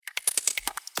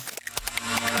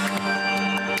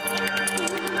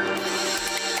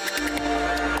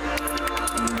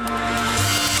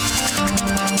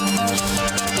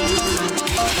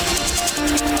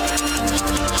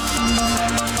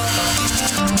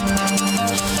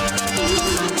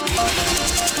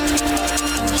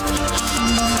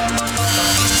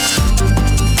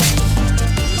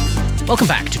Welcome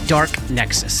back to Dark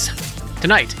Nexus.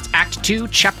 Tonight, it's Act 2,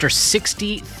 Chapter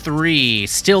 63.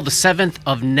 Still the 7th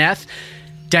of Neth.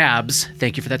 Dabs,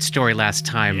 thank you for that story last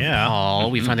time, Paul.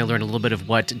 We finally learned a little bit of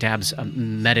what Dabs'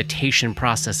 meditation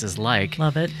process is like.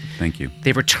 Love it. Thank you.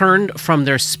 They've returned from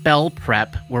their spell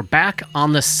prep. We're back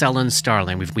on the Sellen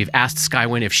Starling. We've asked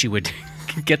Skywyn if she would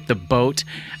get the boat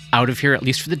out of here, at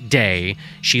least for the day.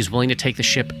 She's willing to take the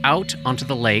ship out onto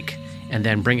the lake and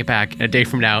then bring it back a day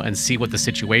from now and see what the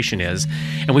situation is.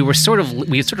 And we had sort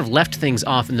of left things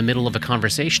off in the middle of a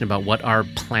conversation about what our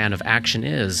plan of action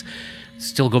is.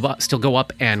 Still go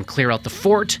up and clear out the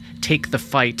fort, take the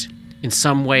fight in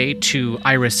some way to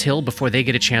Iris Hill before they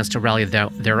get a chance to rally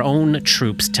their own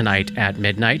troops tonight at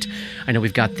midnight. I know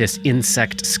we've got this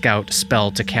Insect Scout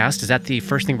spell to cast. Is that the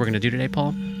first thing we're going to do today,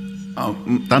 Paul? Oh,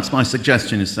 that's my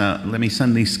suggestion, is that let me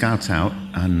send these scouts out,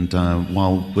 and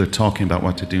while we're talking about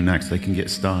what to do next, they can get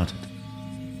started.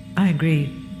 I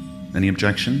agree. Any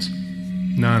objections?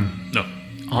 None. No.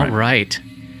 All right.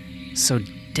 So,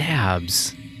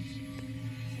 Dabs.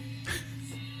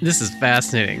 This is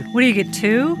fascinating. What do you get,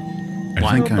 2?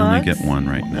 I think I only Robots? get one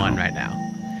right now. One right now.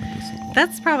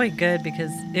 That's probably good,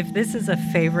 because if this is a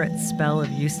favorite spell of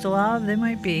Ustalav, they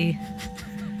might be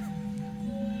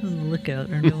on the lookout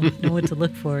or know what to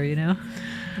look for, you know?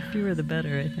 The fewer the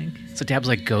better, I think. So Dabs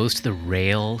goes to the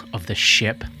rail of the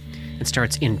ship and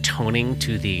starts intoning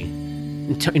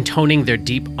their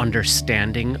deep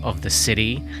understanding of the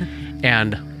city.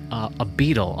 And a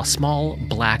beetle, a small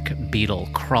black beetle,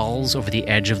 crawls over the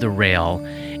edge of the rail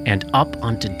and up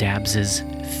onto Dabs's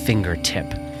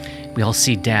fingertip. We all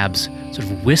see Dabs sort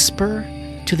of whisper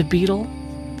to the beetle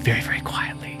very, very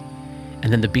quietly.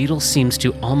 And then the beetle seems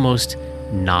to almost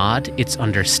nod its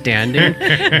understanding.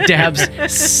 Dabs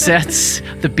sets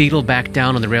the beetle back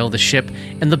down on the rail of the ship,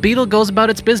 and the beetle goes about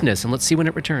its business, and let's see when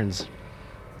it returns.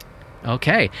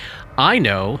 Okay. I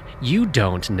know, you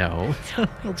don't know.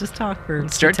 We'll just talk for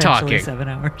Start potentially talking. 7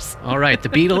 hours. All right, the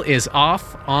beetle is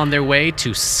off on their way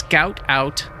to scout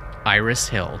out Iris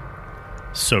Hill.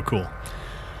 So cool.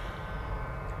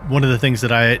 One of the things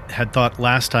that I had thought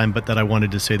last time, but that I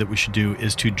wanted to say that we should do,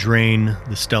 is to drain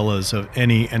the Stellas of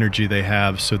any energy they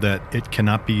have so that it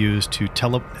cannot be used to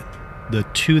the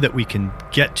 2 that we can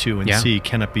get to and see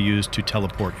cannot be used to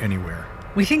teleport anywhere.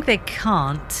 We think they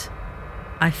can't,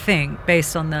 I think,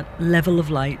 based on the level of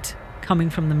light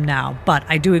coming from them now. But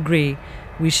I do agree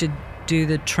we should do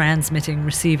the transmitting,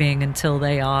 receiving until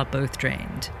they are both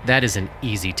drained. That is an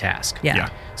easy task. Yeah.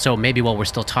 So maybe while we're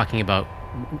still talking about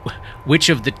which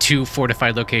of the 2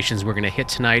 fortified locations we're going to hit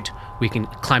tonight, we can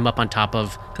climb up on top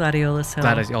of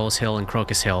Gladiolus Hill. And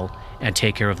Crocus Hill and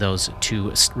take care of those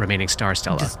 2 remaining Star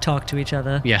Stella. Just talk to each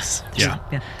other. Yes. Yeah.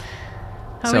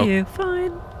 How So- are you?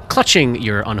 Fine. Clutching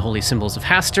your unholy symbols of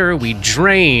Hastur, we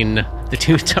drain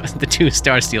the two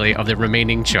Star Stele of the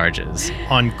remaining charges.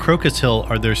 On Crocus Hill,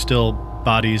 are there still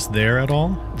bodies there at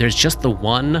all? There's just the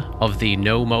one of the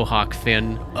no Mohawk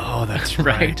Finn. Oh, that's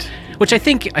right. Which I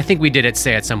think we did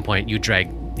say at some point. You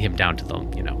dragged him down to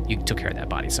you took care of that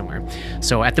body somewhere.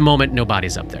 So at the moment, no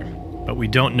bodies up there. But we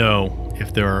don't know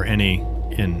if there are any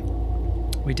in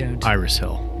We don't. Iris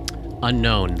Hill.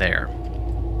 Unknown there.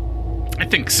 I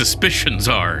think suspicions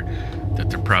are that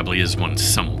there probably is one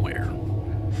somewhere.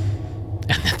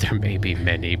 And that there may be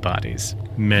many bodies.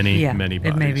 Many bodies.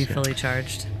 It may be fully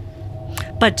charged.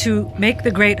 But to make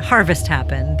the great harvest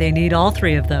happen, they need all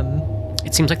 3 of them.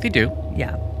 It seems like they do.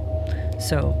 Yeah.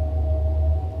 So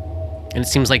And it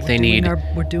seems like they need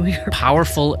we're doing our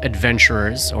powerful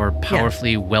adventurers or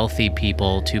powerfully wealthy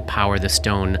people to power the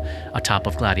stone atop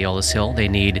of Gladiolus Hill. They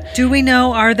need... Do we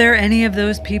know, are there any of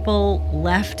those people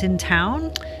left in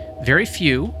town? Very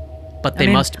few, but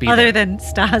they must be other there. than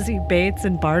Stasi, Bates,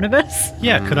 and Barnabas?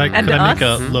 Yeah, could I And make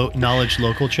a us? knowledge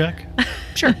local check?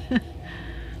 Sure.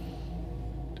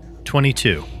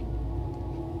 22.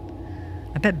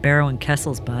 I bet Barrow and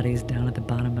Kessel's body's down at the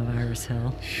bottom of Iris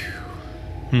Hill.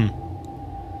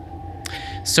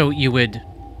 So you would...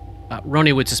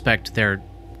 Roni would suspect there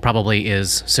probably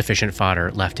is sufficient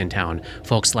fodder left in town.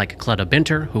 Folks like Cleda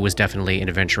Binter, who was definitely an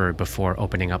adventurer before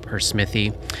opening up her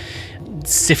smithy.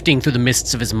 Sifting through the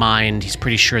mists of his mind, he's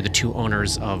pretty sure the 2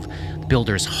 owners of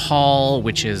Builder's Hall,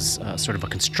 which is sort of a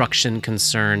construction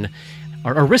concern,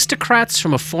 are aristocrats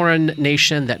from a foreign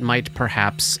nation that might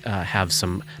perhaps have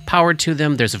some power to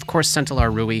them. There's, of course, Centalar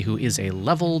Rui, who is a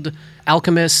leveled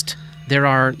alchemist. There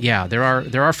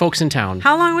are folks in town.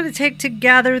 How long would it take to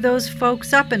gather those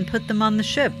folks up and put them on the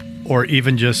ship? Or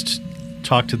even just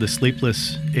talk to the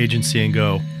Sleepless Agency and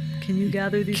go, Can you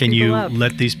gather these can people you up?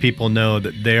 let these people know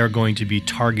that they are going to be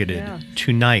targeted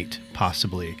tonight,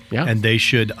 possibly? Yeah. And they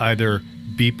should either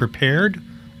be prepared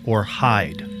or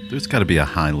hide. There's got to be a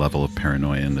high level of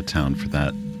paranoia in the town for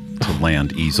that to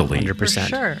land easily. 100%. For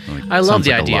sure. Like, I love sounds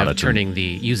the like a idea lot of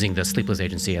using the Sleepless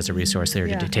Agency as a resource there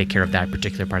Yeah. to take care of that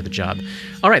particular part of the job.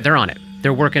 All right, they're on it.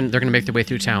 They're working. They're going to make their way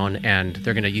through town, and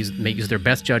they're going to use their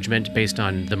best judgment based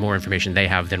on the more information they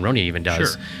have than Roni even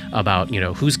does about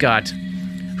who's got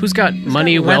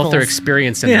money, wealth, or levels.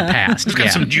 experience in Yeah. the past. Who's got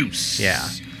Yeah. some juice? Yeah.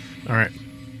 All right.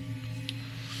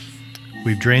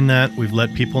 We've drained that. We've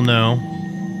let people know.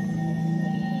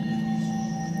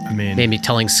 I mean, Maybe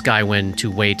telling Skywind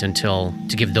to wait to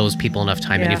give those people enough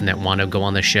time, Yeah. anything that want to go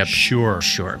on the ship. Sure.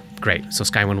 Great. So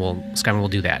Skywind will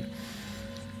do that.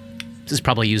 This has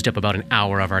probably used up about an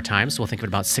hour of our time, so we'll think of it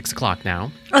about 6 o'clock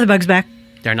now. Oh, the bug's back.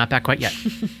 They're not back quite yet.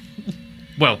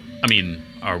 Well, I mean,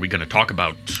 are we going to talk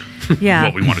about Yeah.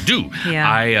 what we want to do?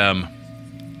 Yeah.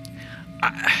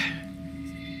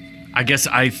 I guess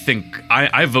I think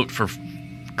I vote for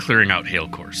clearing out Hail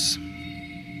Course.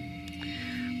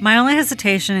 My only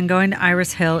hesitation in going to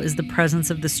Iris Hill is the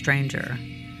presence of the stranger,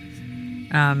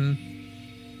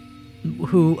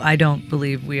 who I don't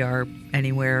believe we are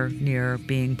anywhere near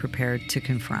being prepared to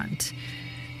confront.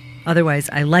 Otherwise,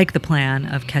 I like the plan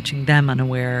of catching them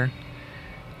unaware,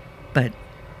 but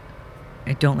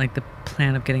I don't like the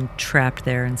plan of getting trapped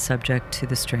there and subject to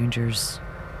the stranger's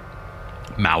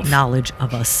Mouth. knowledge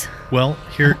of us. well,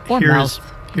 Or here's mouth.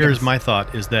 Here's my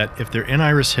thought: is that if they're in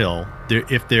Iris Hill,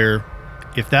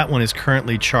 if that one is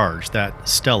currently charged, that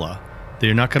Stella,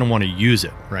 they're not going to want to use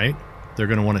it, right? They're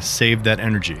going to want to save that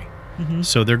energy.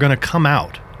 So they're going to come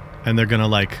out and they're going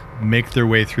to make their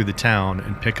way through the town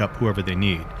and pick up whoever they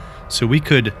need. So we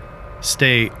could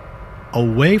stay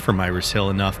away from Iris Hill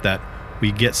enough that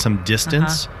we get some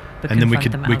distance, But and then we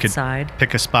confront could them outside.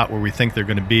 pick a spot where we think they're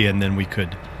going to be, and then we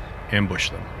could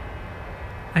ambush them.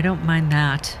 I don't mind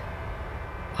that.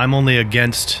 I'm only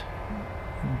against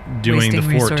doing Wasting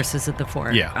the fort. resources at the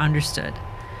fort. Yeah. Understood.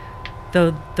 Though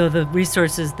the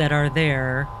resources that are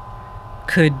there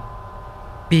could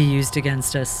be used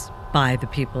against us by the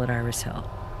people at Iris Hill.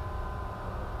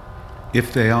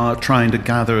 If they are trying to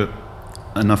gather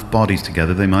enough bodies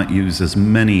together, they might use as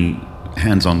many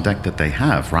hands on deck that they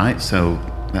have, right? So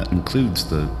that includes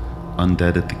the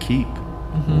undead at the keep,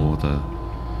 or the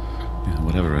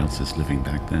whatever else is living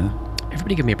back there.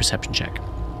 Everybody give me a perception check.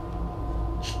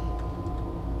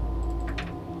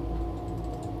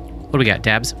 What do we got,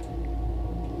 Dabs?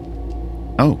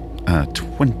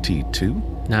 22.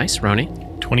 Nice.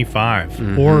 Roni?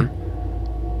 25 or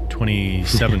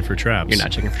 27 for traps. You're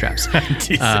not checking for traps.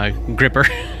 Gripper?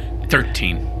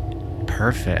 13.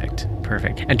 Perfect.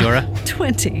 And Dora?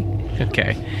 20.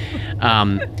 Okay.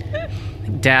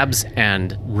 Dabs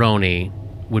and Roni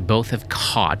would both have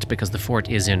caught, because the fort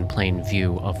is in plain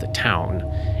view of the town,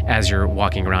 as you're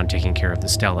walking around taking care of the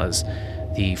Stellas.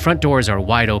 The front doors are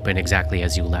wide open exactly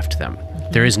as you left them.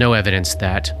 There is no evidence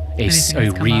that Anything has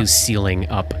come up. re-sealing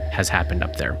up has happened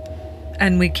up there.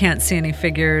 And we can't see any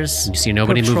figures. You see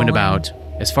nobody moving patrolling. about.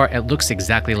 It looks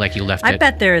exactly like you left I it.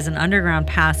 bet there is an underground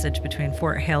passage between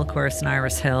Fort Halecourse and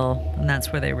Iris Hill, and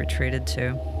that's where they retreated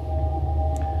to.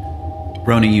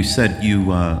 Roni, you said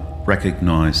you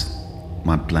recognized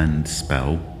my blend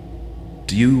spell.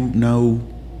 Do you know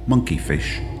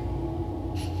monkeyfish?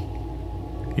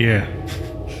 Yeah.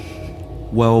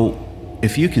 Well,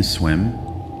 if you can swim,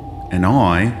 and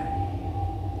I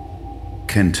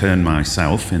can turn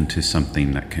myself into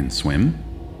something that can swim,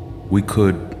 we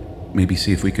could maybe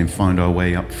see if we can find our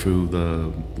way up through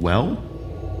the well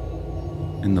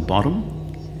in the bottom.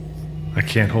 I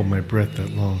can't hold my breath that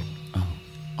long.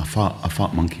 I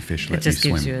thought monkeyfish It let you just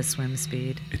swim. gives you a swim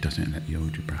speed. It doesn't let you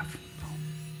hold your breath.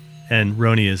 And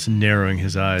Roni is narrowing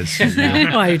his eyes.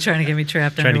 Why are you trying to get me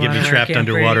trapped Trying to underwater? get me where I trapped can't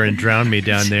underwater breathe? and drown me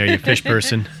down there, you fish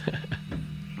person.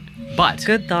 But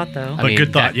Good thought, though. I But mean,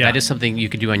 good thought, that, yeah. that is something you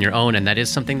could do on your own, and that is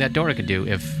something that Dora could do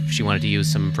if she wanted to use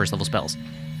some first level spells,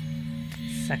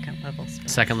 Second level spell.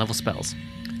 second level spells.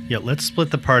 Yeah, let's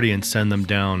split the party and send them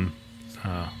down.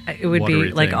 It would be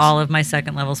watery like things. all of my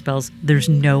second level spells. There's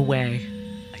no way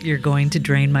you're going to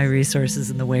drain my resources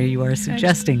in the way you are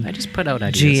suggesting. I just put out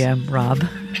ideas. GM Rob.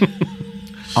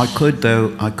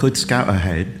 I could scout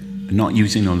ahead, not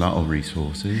using a lot of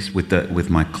resources, with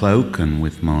my cloak and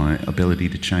with my ability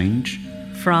to change.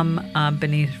 From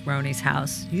beneath Roni's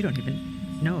house. You don't even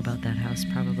know about that house,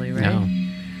 probably, right?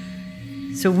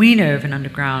 No. So we know of an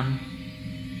underground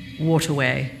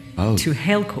waterway Oh. to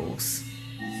Halecourse.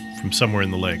 From somewhere in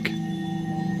the lake.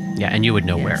 Yeah, and you would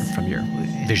know where Yes. from your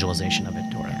visualization of it,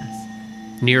 Dora.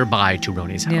 Yes. Nearby to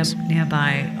Roni's house.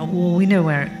 Nearby. Well, we know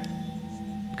where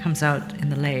it comes out in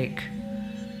the lake.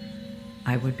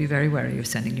 I would be very wary of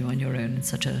sending you on your own in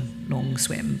such a long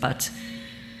swim, but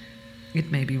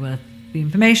it may be worth the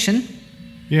information.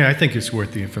 Yeah, I think it's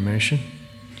worth the information.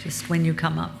 Just when you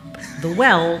come up the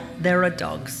well, there are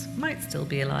dogs. Might still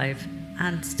be alive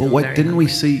and still Well, what very didn't we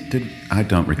hungry. see? I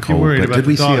don't If you're recall, worried but about did the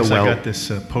we dogs, see a well? I got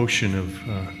this potion of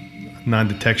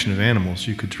non-detection of animals.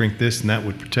 You could drink this, and that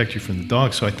would protect you from the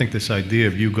dogs. So I think this idea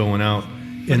of you going out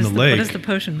in is the the- lake what is the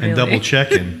potion really? and double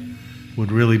checking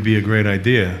would really be a great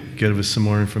idea. Give us some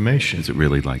more information. Is it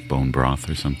really like bone broth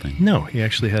or something? No, he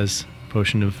actually has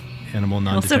potion of animal It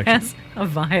also non-detection. has a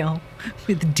vial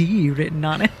with D written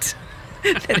on it.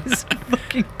 That is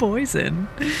fucking poison.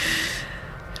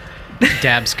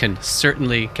 Dabs can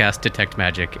certainly cast detect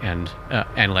magic and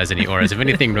analyze any auras. If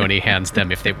anything, Roni hands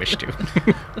them if they wish to.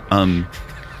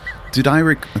 Did I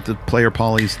the player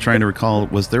Polly's trying to recall?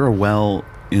 Was there a well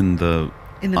in the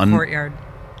Courtyard.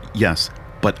 Yes,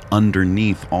 but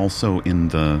underneath, also in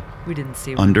the We didn't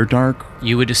see one. Underdark.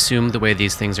 You would assume the way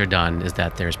these things are done is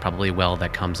that there's probably a well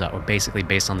that comes up, or basically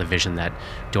based on the vision that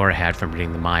Dora had from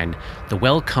reading the mind, the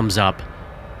well comes up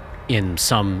in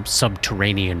some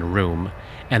subterranean room,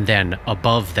 and then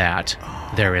above that,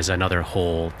 there is another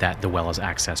hole that the well is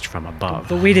accessed from above.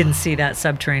 But we didn't see that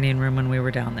subterranean room when we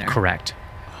were down there. Correct.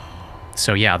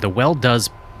 So yeah, the well does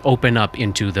open up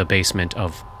into the basement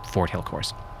of Fort Hill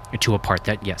Course, to a part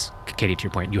that, yes, Katie, to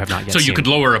your point, you have not yet So seen. you could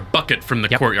lower a bucket from the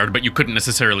Yep. courtyard, but you couldn't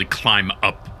necessarily climb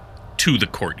up to the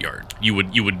courtyard. You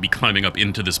would be climbing up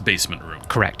into this basement room.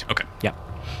 Correct. Okay. Yep.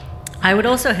 I would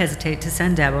also hesitate to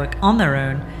send Dabwick on their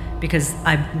own because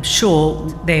I'm sure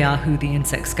they are who the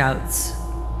insect scouts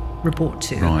report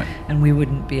to. Right. And we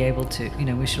wouldn't be able to,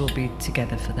 we should all be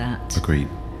together for that. Agreed.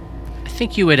 I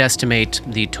think you would estimate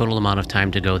the total amount of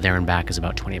time to go there and back is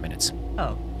about 20 minutes.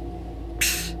 Oh.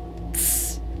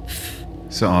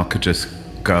 So I could just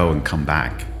go and come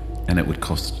back, and it would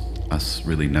cost us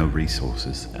really no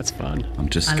resources. That's fun. I'm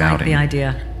just I scouting. like the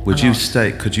idea. Would a you lot.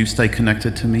 stay? Could you stay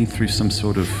connected to me through some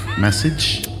sort of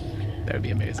message? That would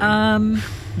be amazing.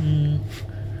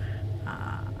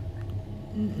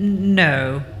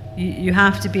 No. You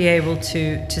have to be able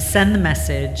to send the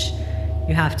message.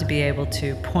 You have to be able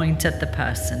to point at the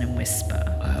person and whisper.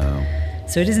 Oh,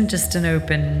 So it isn't just an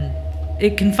open...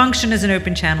 It can function as an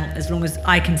open channel as long as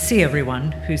I can see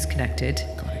everyone who's connected.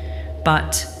 got it.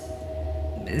 But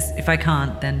if I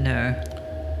can't, then no.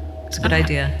 It's a good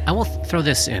idea. I will throw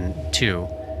this in too.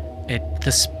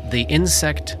 The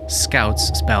insect scouts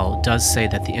spell does say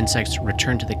that the insects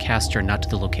return to the caster, not to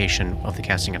the location of the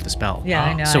casting of the spell. Yeah,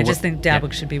 I know. So I just we're- think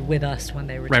Dabwick should be with us when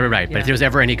they Right, return. right. But if Yeah. there's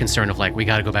ever any concern of like, we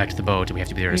got to go back to the boat and we have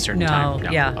to be there at a certain time.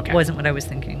 No, yeah, okay. wasn't what I was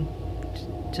thinking.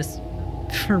 Just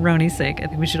for Roni's sake, I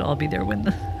think we should all be there when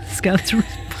the scouts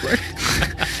report.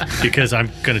 Because I'm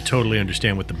going to totally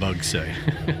understand what the bugs say.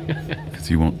 Because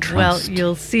you won't Well, trust.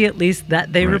 you'll see at least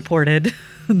that they Right. reported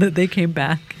that they came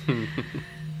back.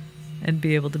 And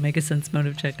be able to make a sense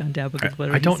motive check on Dabwick with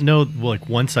whatever I don't he's- know, like,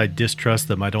 once I distrust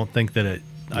them, I don't think that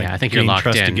I think you're gain locked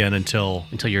trust in. again until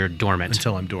Until you're dormant.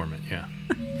 I'm dormant, yeah.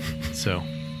 So,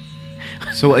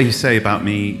 So what do you say about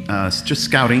me just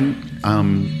scouting?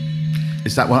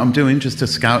 Is that what I'm doing? Just to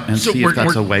scout and So see we're- if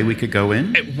that's we're- a way we could go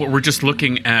in? We're just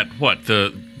looking at what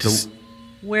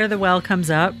Where the well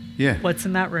comes up. Yeah. What's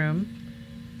in that room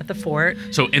at the fort.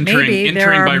 So Maybe there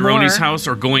entering are by Roni's more- house,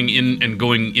 or going in and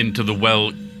going into the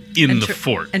well in the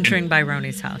fort. Entering by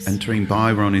Roni's house. Entering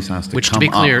by Roni's house to Which, to come be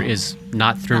clear, up. is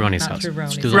not through Not- Roni's not house. through It's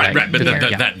Roni's through house. the Right, right, but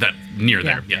Yeah. that near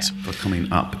there, Yeah, yes. For coming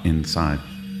up inside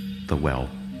the well.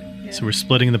 so we're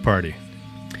splitting the party.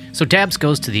 So Dabs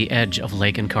goes to the edge of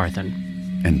Lake and Carthen.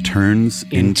 And turns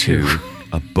Into- into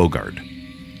a bogard.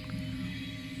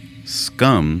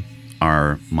 Scum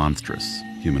are monstrous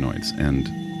humanoids, and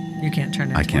You can't turn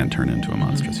into I can't turn into a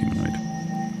monstrous humanoid.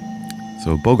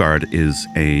 So a bogard is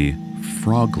a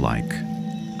frog-like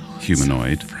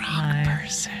humanoid. Frog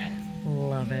person.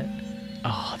 Love it.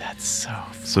 Oh, that's so.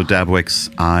 So Dabwick's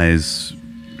eyes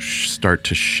start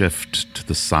to shift to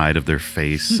the side of their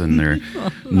face, and their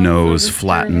nose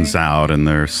flattens out, and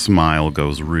their smile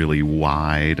goes really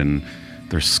wide, and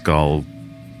their skull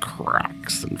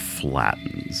cracks and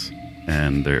flattens,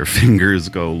 and their fingers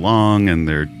go long, and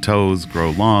their toes grow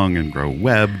long and grow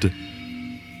webbed,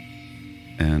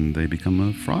 and they become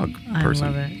a frog person. I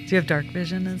love it. Do you have dark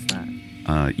vision? Is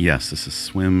that? Yes, this is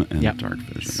swim and Yep. dark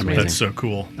vision. Amazing. That's so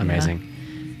cool. Amazing.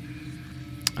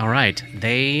 All right.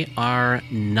 They are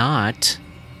not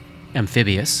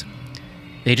amphibious.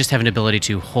 They just have an ability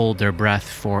to hold their breath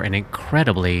for an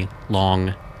incredibly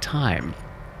long time.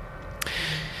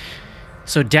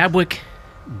 So Dabwick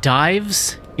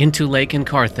dives into Lake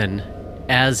Carthen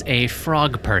as a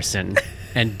frog person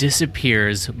and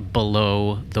disappears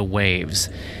below the waves.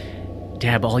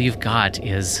 Dab, all you've got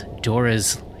is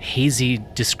Dora's hazy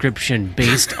description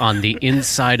based on the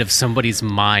inside of somebody's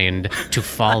mind to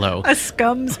follow. A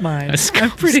scum's mind. A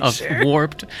scum's, I'm pretty a sure.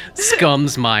 warped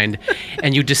scum's mind.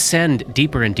 And you descend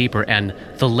deeper and deeper, and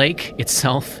the lake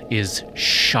itself is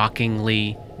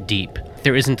shockingly deep.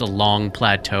 There isn't a long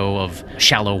plateau of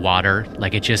shallow water.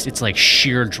 Like it's like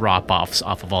sheer drop-offs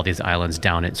off of all these islands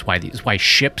down. It's why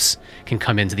ships can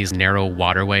come into these narrow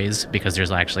waterways, because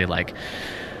there's actually like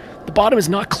the bottom is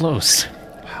not close.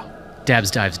 Wow. Dabs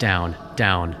dives down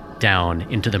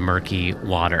into the murky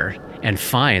water and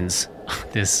finds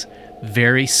this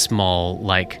very small,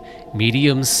 like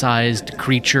medium-sized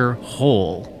creature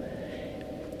hole.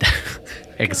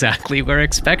 Exactly where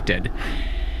expected.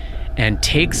 And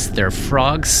takes their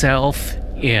frog self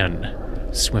in.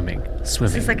 Swimming. This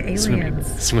is like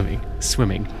aliens. Swimming.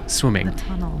 The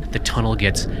tunnel. The tunnel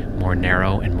gets more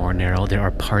narrow and more narrow. There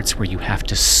are parts where you have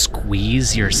to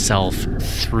squeeze yourself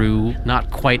through,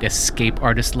 not quite escape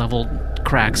artist level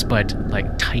cracks, but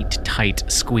like tight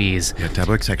squeeze. Yeah,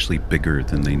 Dabwick's actually bigger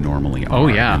than they normally are. Oh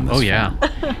yeah, in this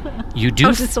film. You do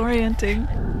How disorienting.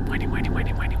 winding.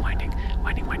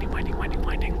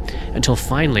 Until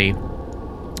finally,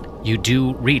 you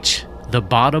do reach the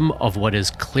bottom of what is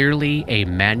clearly a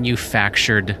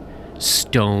manufactured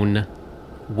stone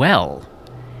well.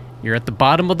 You're at the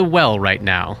bottom of the well right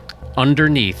now,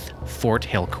 underneath Fort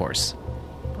Hillcourse.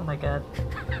 Oh my god.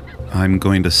 I'm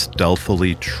going to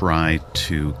stealthily try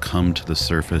to come to the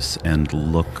surface and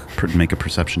make a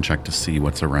perception check to see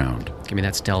what's around. Give me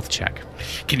that stealth check.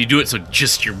 Can you do it so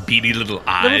just your beady little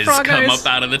eyes frog come eyes. up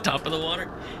out of the top of the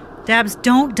water? Dabs,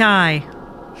 don't die.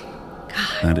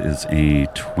 That is a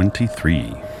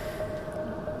 23.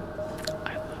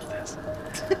 I love this.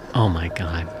 Oh my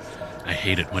god. I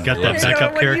hate it when Got you that love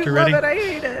backup character ready? I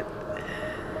hate it.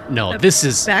 No, this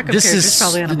is backup this character's is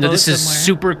probably on a no, boat this is somewhere.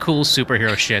 super cool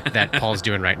superhero shit that Paul's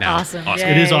doing right now. Awesome. Awesome.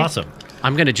 It is Yay. awesome.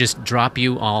 I'm gonna just drop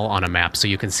you all on a map so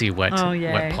you can see what Oh,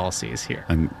 yay. what Paul sees here.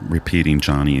 I'm repeating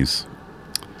Johnny's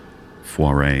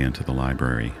foray into the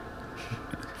library.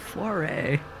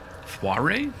 Foray.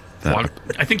 Foire? That-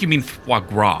 I think you mean foie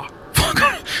gras.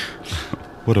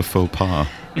 What a faux pas.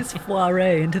 It's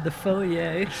foray into the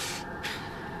foyer.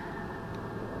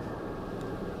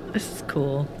 This is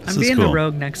cool. This I'm is being cool. the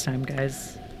rogue next time,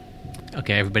 guys.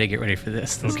 Okay, everybody get ready for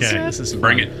this. Okay. This is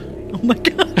Bring fun. it. Oh my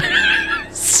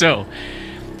god. So,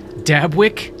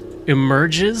 Dabwick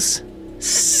emerges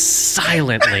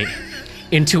silently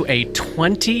into a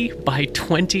 20 by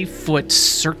 20 foot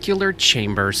circular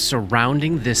chamber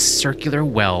surrounding this circular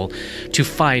well to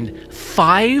find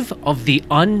 5 of the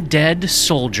undead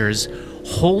soldiers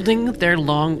holding their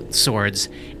long swords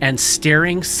and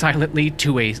staring silently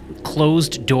to a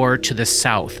closed door to the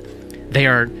south. They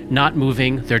are not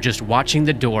moving, they're just watching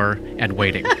the door and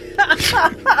waiting.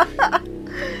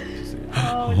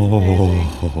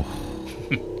 Oh.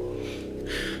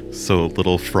 So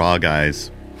little frog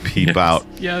eyes peep out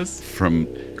Yes. from.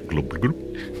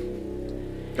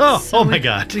 Oh my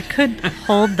god. We could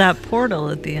hold that portal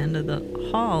at the end of the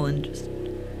hall and just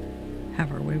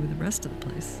have our way with the rest of the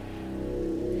place.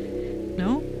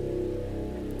 No?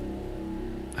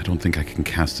 I don't think I can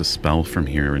cast a spell from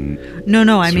here and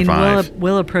No, I mean, survive.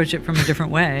 we'll approach it from a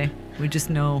different way. We just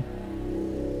know.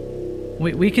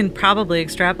 We can probably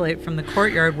extrapolate from the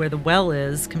courtyard where the well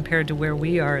is compared to where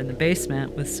we are in the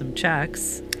basement with some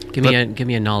checks. Give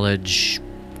me a knowledge.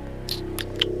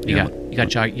 You Yeah. got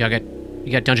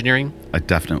dungeoneering? I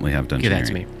definitely have dungeoneering. Give that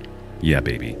to me. Yeah,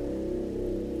 baby.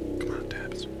 Come on,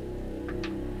 Dabs.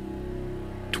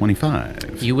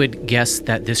 25. You would guess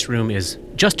that this room is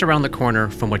just around the corner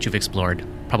from what you've explored.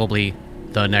 Probably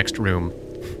the next room.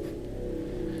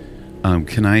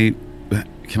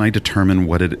 Can I determine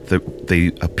what they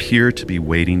appear to be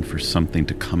waiting for something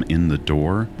to come in the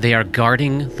door? They are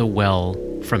guarding the well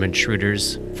from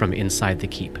intruders from inside the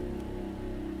keep.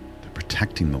 They're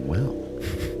protecting the well.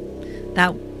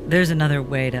 There's another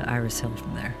way to Iris Hill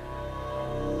from there.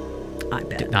 I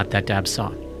bet. Not that Dab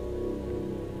saw.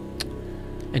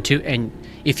 And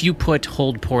if you put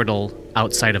hold portal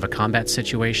outside of a combat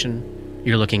situation,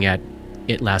 you're looking at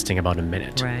it lasting about a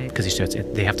minute. Right. Because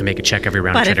they have to make a check every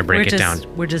round But to try if to break we're it just,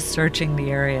 down. We're just searching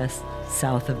the area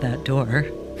south of that door.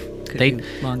 Could They- be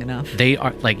long enough. They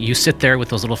are like, you sit there with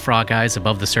those little frog eyes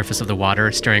above the surface of the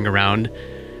water, staring around.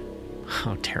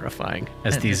 How terrifying!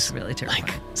 As That these is really terrifying.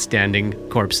 like standing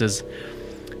corpses.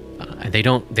 They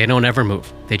don't ever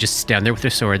move. They just stand there with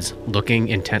their swords, looking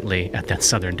intently at that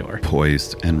southern door,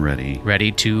 Poised and ready.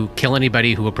 ready to kill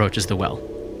anybody who approaches the well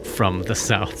from the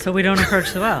south. So we don't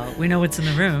approach the well. We know what's in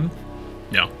the room.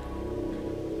 No.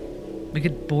 We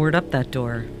could board up that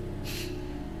door.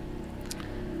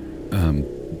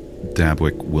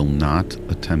 Dabwick will not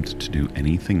attempt to do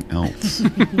anything else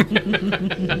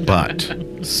but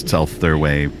stealth their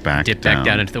way back Dip back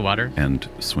down into the water. and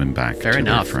swim back Fair to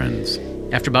enough. their friends.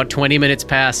 After about 20 minutes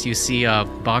pass, you see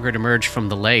Boggart emerge from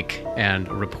the lake and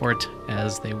report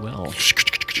as they will.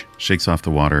 Shakes off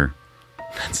the water,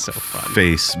 That's so fun.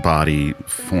 face, body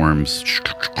forms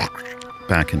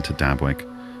back into Dabwick,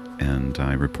 and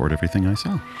I report everything I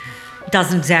saw.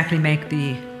 Doesn't exactly make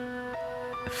the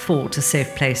fort a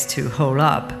safe place to hole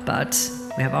up, but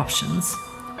we have options.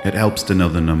 It helps to know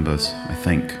the numbers, I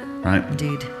think, right?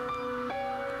 Indeed.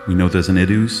 We know there's an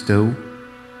Idu still.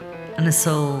 And a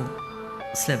soul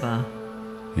sliver.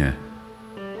 Yeah.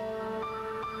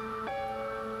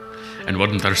 And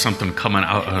wasn't there something coming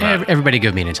out of that? Everybody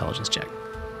give me an intelligence check.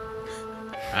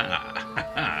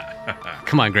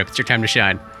 Come on, Grip. It's your time to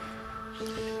shine.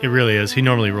 It really is. He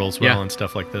normally rolls well Yeah. on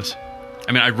stuff like this.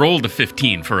 I mean, I rolled a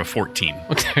 15 for a 14.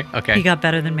 Okay. Okay. He got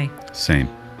better than me. Same.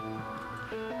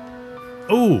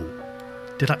 Oh,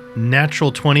 did I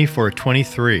natural 20 for a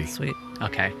 23? Sweet.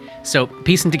 Okay. So,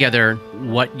 piecing together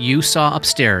what you saw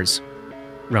upstairs,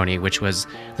 Roni, which was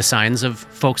the signs of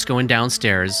folks going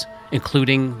downstairs,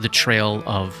 including the trail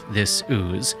of this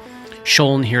ooze.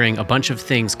 Sholn hearing a bunch of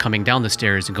things coming down the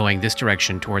stairs and going this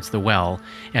direction towards the well,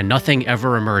 and nothing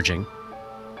ever emerging.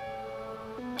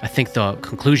 I think the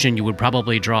conclusion you would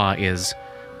probably draw is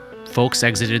folks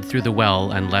exited through the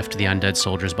well and left the undead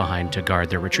soldiers behind to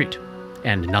guard their retreat.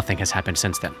 And nothing has happened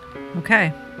since then.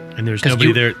 Okay. And there's 'Cause nobody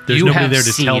you- there. There's you nobody have there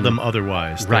to tell seen- them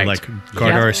otherwise. Right. They're like,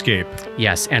 guard Yeah. our escape.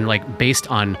 Yes, and like based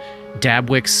on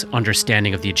Dabwick's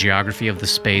understanding of the geography of the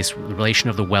space, the relation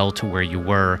of the well to where you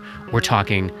were, we're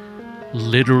talking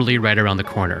literally right around the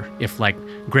corner. If like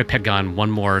Grip had gone one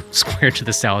more square to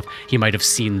the south, he might have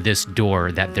seen this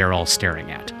door that they're all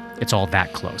staring at. It's all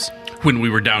that close. When we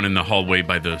were down in the hallway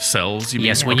by the cells, you mean?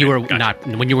 Yes, when Okay, you were gotcha.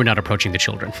 not approaching the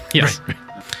children. Yes.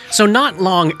 So not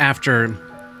long after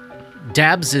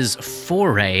Dabs's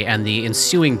foray and the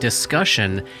ensuing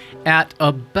discussion, at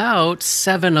about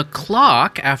 7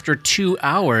 o'clock, after 2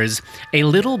 hours, a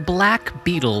little black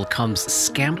beetle comes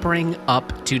scampering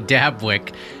up to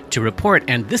Dabwick to report.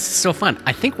 And this is so fun.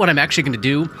 I think what I'm actually going to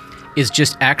do is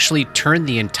just actually turn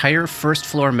the entire first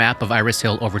floor map of Iris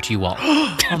Hill over to you all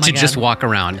to my just God. walk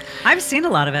around. I've seen a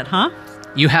lot of it, huh?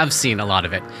 You have seen a lot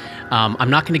of it. I'm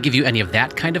not going to give you any of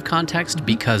that kind of context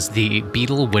because the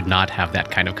beetle would not have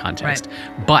that kind of context.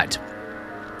 But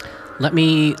let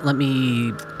me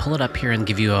pull it up here and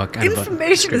give you a kind of a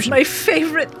Information is description. my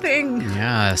favorite thing.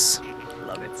 Yes.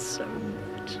 Love it so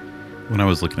much. When I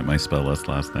was looking at my spell list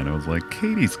last night, I was like,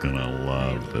 Katie's gonna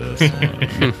love this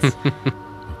one.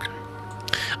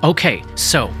 Okay,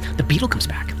 so the beetle comes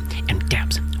back and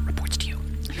Dabs reports to you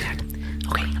that,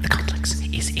 okay, the complex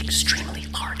is extremely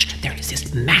large. There is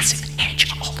this massive hedge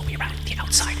all the way around the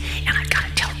outside. And I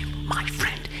gotta tell you, my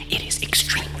friend, it is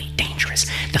extremely dangerous.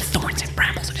 The thorns and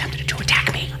brambles attempted to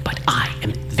attack me, but I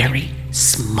am very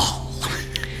small.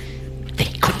 They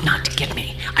could not get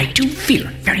me. I do fear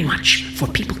very much for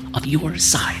people of your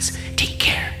size. Take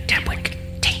care, Dabwick.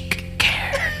 Take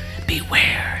care.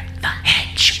 Beware the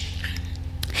hedge.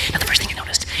 Now, the first thing I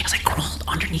noticed is I crawled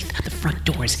underneath the front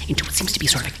doors into what seems to be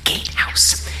sort of a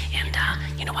gatehouse. And,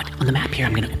 you know what? On the map here,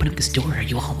 I'm going to open up this door.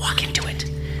 You all walk into it.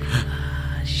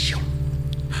 Shoo.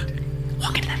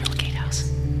 Walk into that little gatehouse.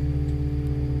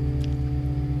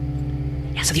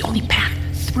 Yeah, so the only path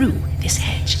through this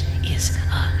hedge is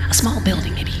a small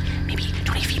building, maybe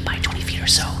 20 feet by 20 feet or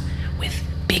so, with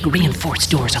big reinforced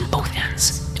doors on both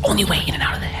ends. The only way in and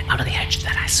out of the hedge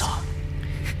that I saw.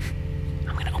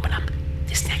 I'm going to open up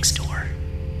this next door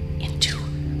into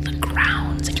the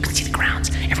grounds. And you can see the grounds.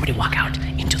 Everybody walk out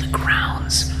into the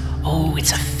grounds. Oh,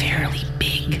 it's a fairly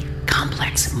big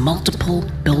complex, multiple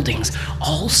buildings,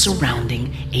 all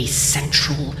surrounding a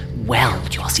central well.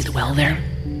 Do you all see the well there?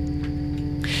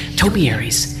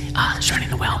 Topiaries surrounding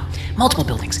the well. Multiple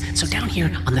buildings. So down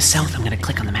here on the south, I'm going to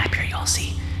click on the map here, you all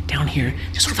see. Down here,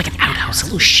 just sort of like an outhouse, a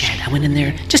little shed. I went in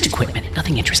there, just equipment,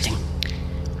 nothing interesting.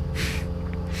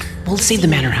 We'll save the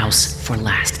manor house for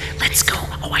last. Let's go.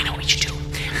 Oh, I know what we should do.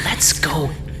 Let's go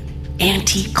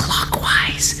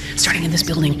anti-clockwise, starting in this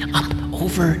building up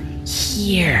over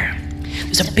here.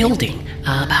 There's a building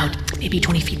about maybe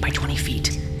 20 feet by 20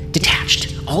 feet,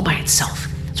 detached, all by itself,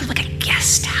 sort of like a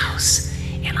guest house.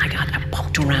 And I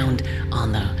poked around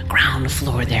on the ground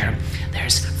floor there.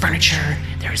 There's furniture,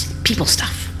 there's people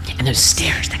stuff, and there's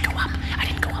stairs that go up. I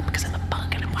didn't go up because I'm a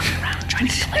bug and I'm walking around trying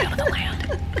to get the layout of the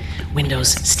land. Windows,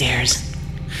 stairs.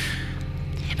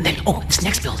 And then, this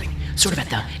next building, sort of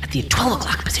at the 12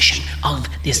 o'clock position of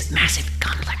this massive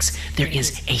complex, there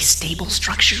is a stable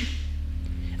structure,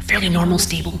 fairly normal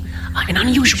stable, an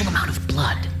unusual amount of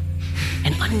blood.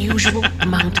 An unusual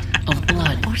amount of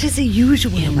blood. What is a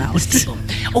usual in the amount? stable.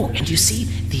 Oh, and you see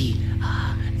the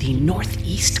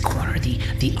northeast corner,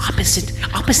 the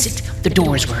opposite the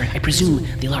doors where I presume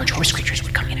the large horse creatures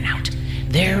would come in and out.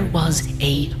 There was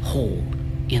a hole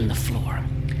in the floor.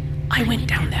 I went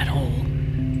down that hole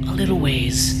a little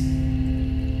ways.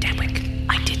 Dabwick,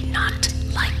 I did not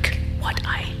like what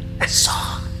I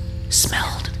saw,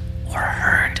 smelled, or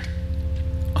heard.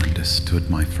 Understood,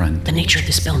 my friend. The nature of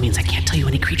this spell means I can't tell you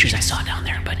any creatures I saw down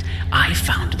there, but I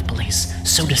found the place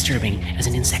so disturbing as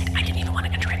an insect I didn't even want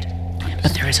to enter it.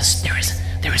 But there is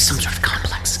some sort of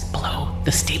complex below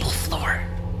the stable floor.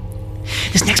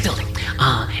 This next building,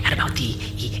 at about the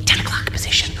 10 o'clock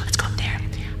position, let's go up there.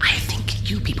 I think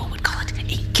you people would call it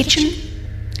a kitchen.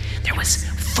 There was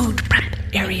food prep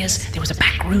areas, there was a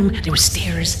back room, there were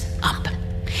stairs up.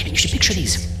 And you should picture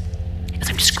these as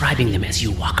I'm describing them as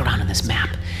you walk around on this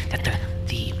map, that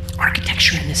the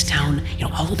architecture in this town,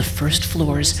 all of the first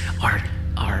floors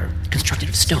are constructed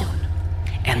of stone.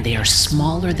 And they are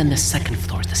smaller than the second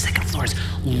floors. The second floors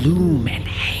loom and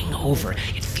hang over.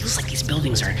 It feels like these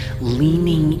buildings are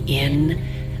leaning in.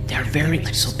 They're very,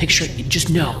 so picture, you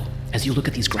just know, as you look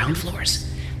at these ground floors,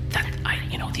 that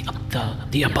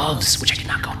the aboves, which I did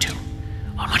not go to,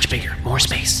 are much bigger, more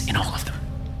space in all of them.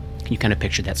 You kind of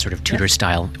picture that sort of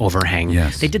Tudor-style overhang.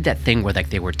 Yes. They did that thing where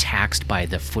they were taxed by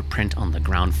the footprint on the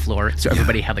ground floor. So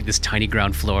everybody had this tiny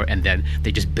ground floor, and then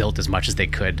they just built as much as they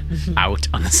could out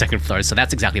on the second floor. So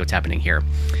that's exactly what's happening here.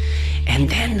 And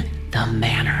then the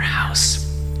manor house.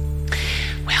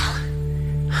 Well,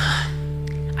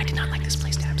 I did not like this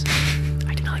place, Dabs.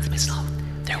 I did not like this place at all.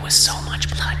 There was so much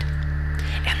blood.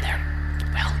 And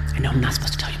I know I'm not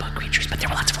supposed to tell you about creatures, but there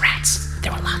were lots of rats.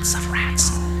 There were lots of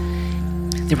rats.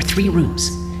 There were 3 rooms.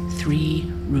 3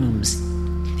 rooms.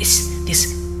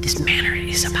 This manor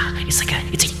is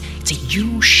it's a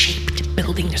U-shaped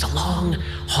building. There's a long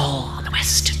hall on the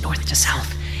west, north to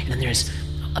south, and then there's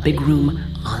a big room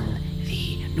on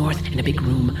the north and a big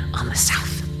room on the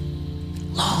south.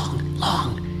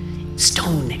 Long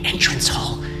stone entrance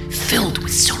hall filled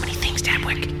with so many things,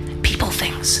 Dabwick. People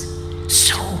things.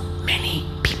 So many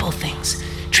people things.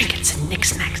 Trinkets and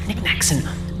knickknacks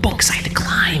and books. I had to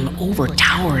climb over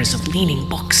towers of leaning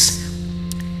books.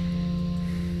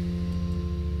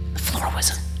 The floor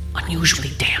was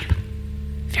unusually damp.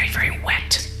 Very, very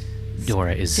wet.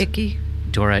 Dora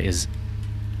is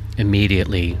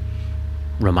immediately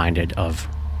reminded of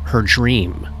her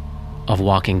dream of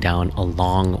walking down a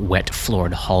long,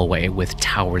 wet-floored hallway with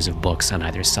towers of books on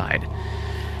either side.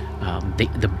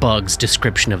 The bug's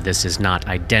description of this is not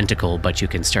identical, but you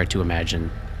can start to imagine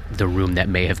the room that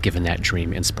may have given that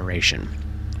dream inspiration.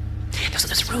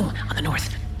 There's a room on the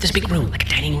north. There's a big room, like a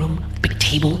dining room, a big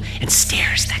table, and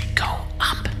stairs that go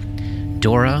up.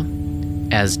 Dora,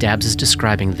 as Dabs is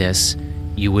describing this,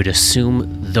 you would assume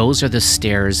those are the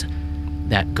stairs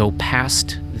that go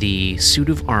past the suit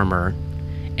of armor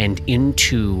and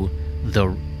into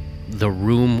the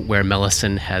room where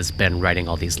Melisande has been writing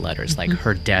all these letters. Like,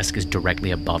 her desk is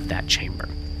directly above that chamber.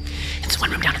 And there's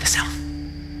one room down to the south.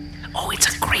 Oh,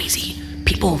 it's a crazy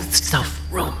people stuff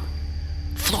room.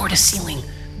 Floor to ceiling,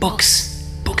 books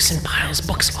in piles,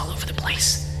 books all over the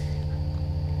place.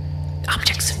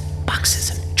 Objects and boxes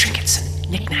and trinkets and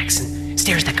knickknacks and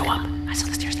stairs that go up. I saw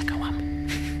the stairs that go up.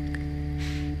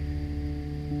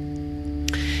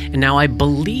 And now I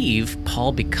believe,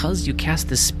 Paul, because you cast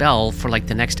this spell for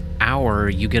the next hour,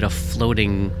 you get a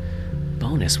floating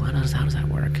bonus. How does that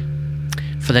work?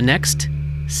 For the next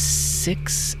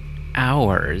 6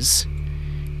 hours,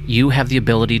 you have the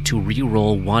ability to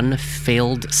re-roll 1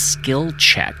 failed skill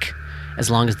check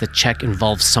as long as the check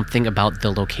involves something about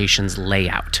the location's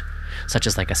layout, such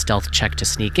as a stealth check to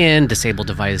sneak in, disable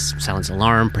device, silence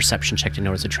alarm, perception check to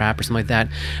notice a trap, or something like that.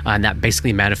 And that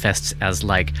basically manifests as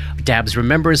Dabs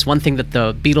remembers one thing that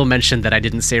the beetle mentioned that I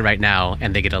didn't say right now,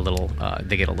 and they get a little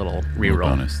re-roll.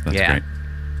 Bonus. That's great.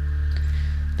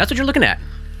 That's what you're looking at.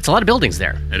 It's a lot of buildings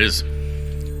there. It is.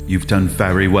 You've done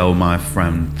very well, my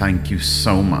friend. Thank you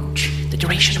so much. The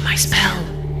duration of my spell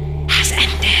has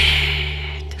ended.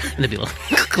 And the beetle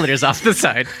clears off the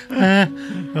side.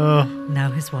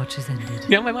 Now his watch is ended.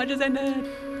 Yeah, my watch is ended.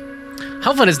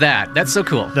 How fun is that? That's so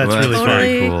cool. That's really fun.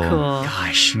 very Totally cool. cool.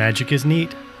 Gosh. Magic is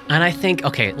neat. And I think,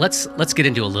 okay, let's get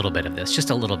into a little bit of this,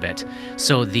 just a little bit.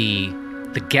 So the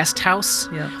guest house,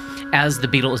 Yeah. as the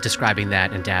beetle is describing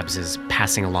that and Dabs is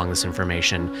passing along this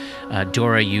information,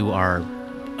 Dora, you are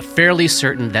fairly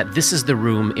certain that this is the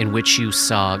room in which you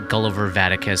saw Gulliver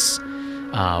Vaticus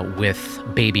with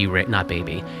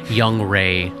young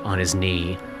Ray on his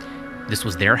knee. This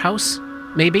was their house?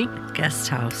 maybe? Guest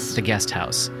house. The guest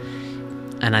house.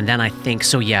 And then I think,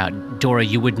 so yeah, Dora,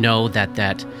 you would know that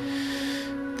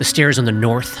the stairs on the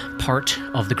north part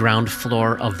of the ground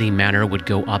floor of the manor would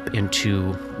go up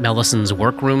into Melison's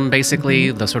workroom,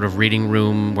 basically, the sort of reading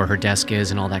room where her desk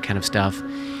is and all that kind of stuff.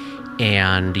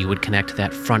 And you would connect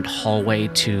that front hallway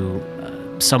to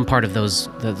some part of those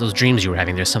dreams you were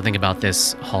having. There's something about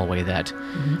this hallway that,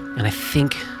 and I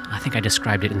think I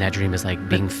described it in that dream as like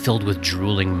being filled with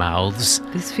drooling mouths.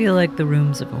 These feel like the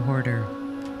rooms of a hoarder.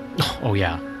 Oh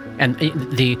yeah, and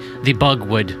the bug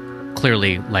would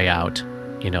clearly lay out.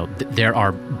 There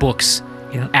are books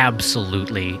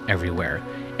absolutely everywhere.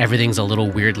 Everything's a little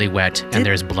weirdly wet, and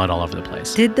there's blood all over the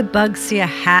place. Did the bug see a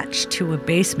hatch to a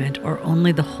basement or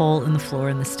only the hole in the floor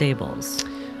in the stables?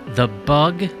 The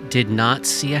bug did not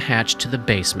see a hatch to the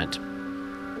basement.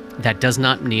 That does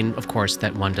not mean, of course,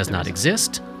 that one does not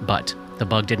exist, but the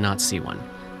bug did not see one.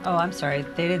 Oh, I'm sorry.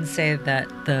 They didn't say that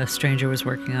the stranger was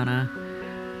working on a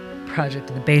project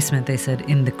in the basement. They said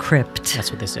in the crypt.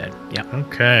 That's what they said. Yeah.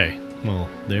 Okay. Well,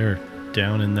 they're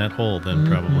down in that hole then,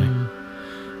 probably.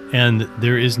 And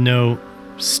there is no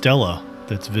Stella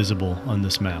that's visible on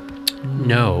this map.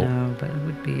 No. No, but it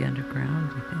would be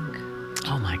underground, I think.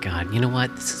 Oh my god. You know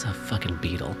what? This is a fucking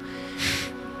beetle.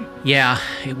 Yeah,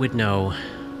 it would know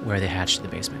where the hatch to the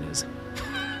basement is.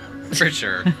 For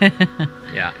sure.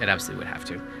 Yeah, it absolutely would have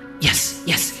to. Yes.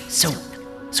 So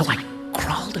I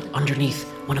crawled underneath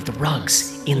one of the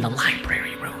rugs in the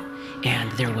library room,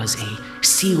 and there was a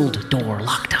sealed door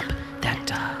locked up that,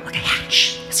 like a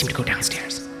hatch, that seemed to go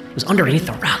downstairs. It was underneath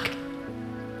the rug.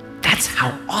 That's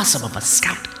how awesome of a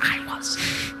scout I was.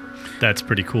 That's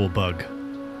pretty cool, Bug.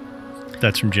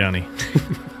 That's from Johnny.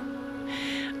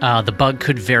 The bug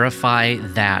could verify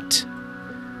that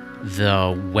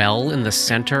the well in the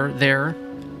center there,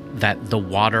 that the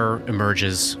water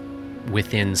emerges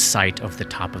within sight of the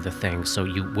top of the thing, so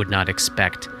you would not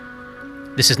expect...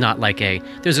 This is not like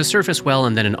there's a surface well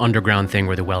and then an underground thing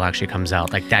where the well actually comes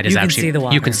out. Like that is You can actually... see the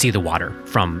water. You can see the water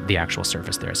from the actual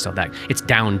surface there, so that it's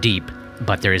down deep,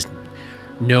 but there is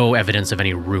no evidence of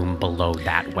any room below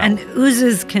that well. And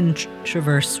oozes can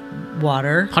traverse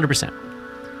water. 100%.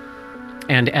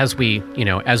 And as we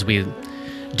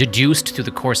deduced through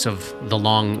the course of the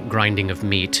long grinding of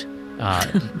meat,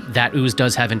 that ooze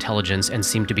does have intelligence and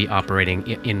seem to be operating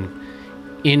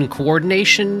in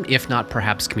coordination, if not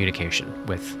perhaps communication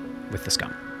with the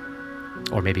scum.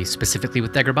 Or maybe specifically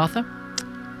with Daggerbatha?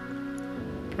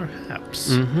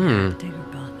 Perhaps.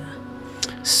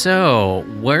 Daggerbatha. So,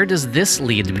 where does this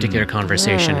lead the particular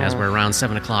conversation as we're around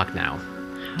 7 o'clock now?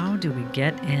 How do we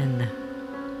get in?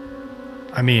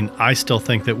 I mean, I still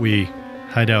think that we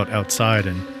hide out outside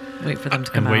and Wait for them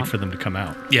to come out. wait for them to come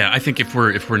out. Yeah, I think if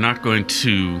we're not going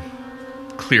to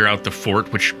clear out the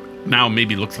fort, which now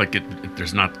maybe looks like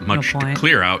there's not much to point.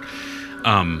 clear out.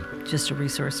 Just a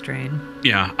resource drain.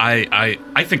 Yeah, I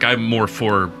think I'm more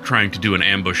for trying to do an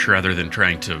ambush rather than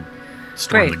trying to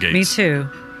storm Great, the gates. me too.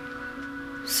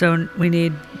 So we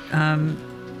need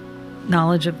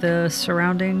knowledge of the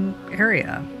surrounding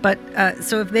area. But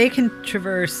so if they can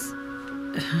traverse...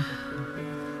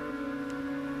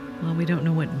 Well, we don't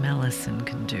know what Melison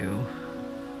can do.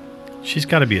 She's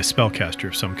got to be a spellcaster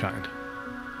of some kind,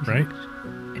 right?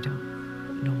 I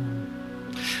don't know.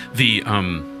 The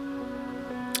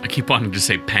I keep wanting to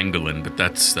say pangolin, but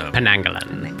that's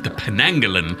Penangalan. the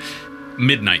Penangalan.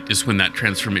 Midnight is when that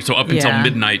transformation. So up until Yeah.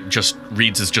 midnight, just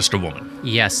reads as just a woman,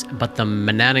 Yes, but the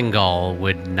Menanangal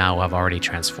would now have already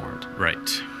transformed. right?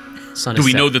 Sun Do is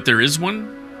we set. know that there is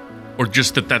one, or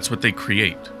just that that's what they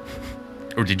create,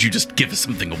 or did you just give us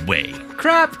something away?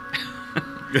 Crap!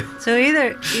 So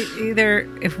either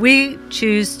if we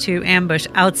choose to ambush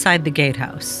outside the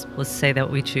gatehouse, let's say that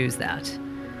we choose that.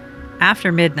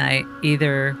 After midnight,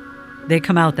 either they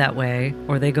come out that way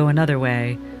or they go another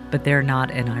way, but they're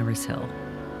not in Iris Hill.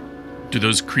 Do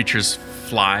those creatures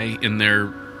fly in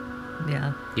their?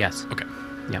 Yeah. Yes. Okay,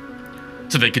 Yep.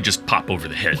 so they could just pop over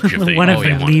the hedge if they One of if they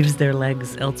them wanted. leaves their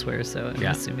legs elsewhere, so I'm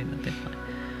Yeah. assuming that they fly.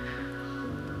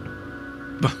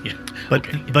 Well, yeah, But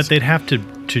okay, but yes. they'd have to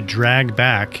drag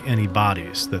back any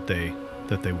bodies that they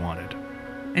wanted,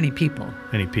 Any people.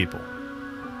 any people.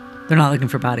 They're not looking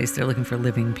for bodies, they're looking for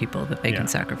living people that they Yeah. can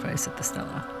sacrifice at the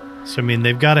Stella. So I mean,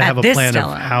 they've got to At have a this plan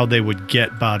Stella. of how they would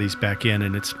get bodies back in,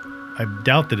 and I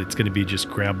doubt that it's going to be just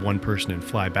grab one person and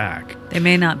fly back. They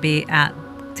may not be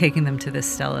taking them to this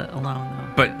Stella alone,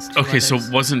 though. But There's two okay, so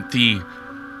others. wasn't the?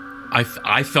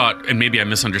 I thought, and maybe I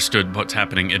misunderstood what's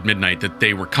happening at midnight, that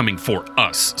they were coming for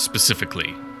us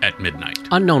specifically at midnight.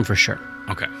 Unknown for sure.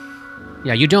 Okay.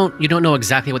 Yeah, you don't know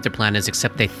exactly what their plan is,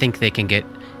 except they think they can get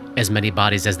as many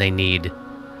bodies as they need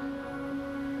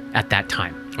at that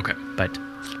time. Okay. But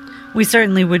We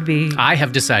certainly would be. I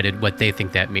have decided what they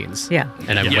think that means. Yeah.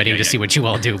 And I'm Yeah, waiting yeah, to yeah. see what you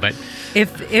all do. But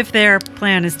If their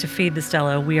plan is to feed the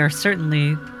Stella, we are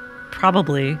certainly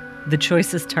probably the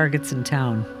choicest targets in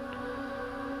town.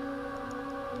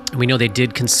 we know they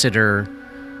did consider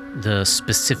the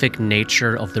specific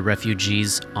nature of the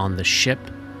refugees on the ship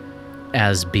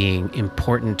as being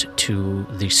important to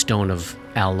the Stone of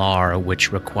Alar,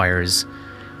 which requires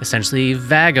essentially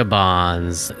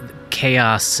vagabonds,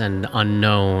 chaos and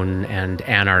unknown, and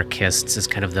anarchists is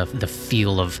kind of the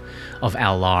feel of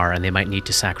Alar, and they might need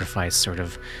to sacrifice sort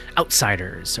of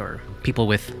outsiders or people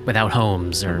without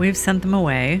homes. Or We've sent them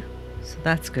away, so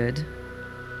that's good.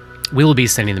 we will be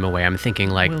sending them away. I'm thinking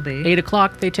like Will be. 8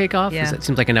 o'clock they take off. Yeah. That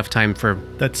seems like enough time for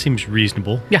That seems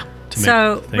reasonable. yeah. To make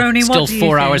So, things- Roni, Still what do you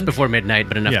 4 hours think? before midnight,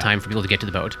 but enough Yeah. time for people to get to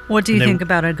the boat. What do you And they- think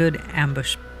about a good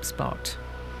ambush spot?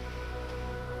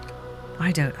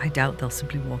 I doubt they'll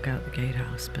simply walk out the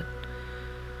gatehouse, but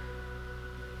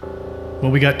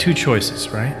Well, we got two choices,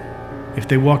 right? If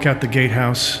they walk out the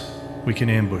gatehouse, we can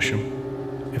ambush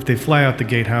them. If they fly out the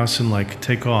gatehouse and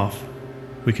take off,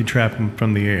 we can trap them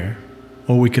from the air.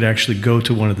 Or we could actually go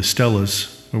to one of the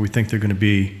Stellas where we think they're going to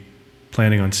be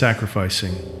planning on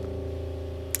sacrificing.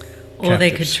 or they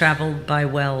could Captives. travel by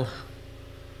well.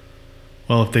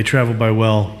 Well, if they travel by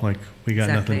well, we got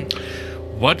Exactly.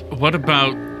 nothing. What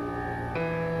about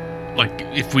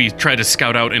if we try to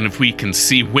scout out and if we can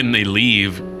see when they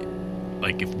leave,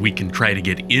 if we can try to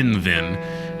get in then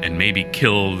and maybe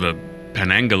kill the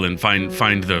Panangalan,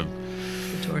 find the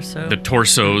The torso.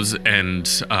 torsos and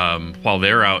while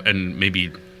they're out and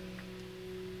maybe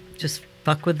Just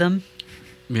fuck with them.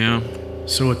 yeah.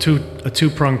 So a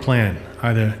two-pronged plan.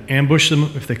 Either ambush them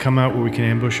if they come out where we can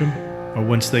ambush them, or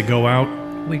once they go out,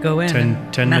 We go in. 10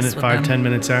 and mess minutes, with 5, them. 10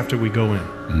 minutes after, we go in.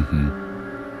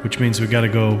 Which means we got to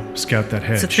go scout that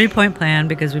hedge. It's a 3-point plan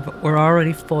because we're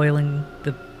already foiling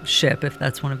the ship if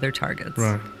that's one of their targets.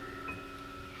 Right.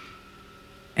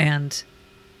 And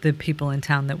the people in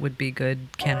town that would be good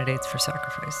candidates for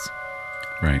sacrifice.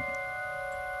 Right.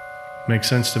 Makes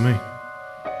sense to me.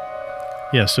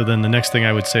 Yeah, so then the next thing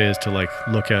I would say is to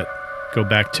go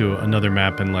back to another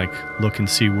map and look and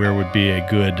see where would be a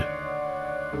good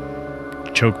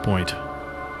choke point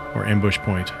or ambush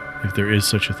point, if there is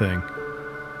such a thing,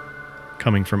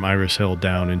 coming from Iris Hill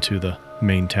down into the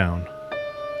main town.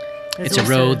 It's a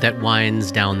road that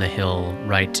winds down the hill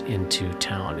right into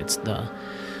town. It's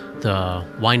the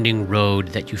winding road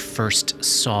that you first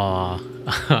saw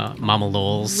Mama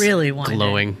Lowell's Really winding.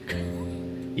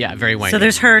 glowing. Yeah, very winding. So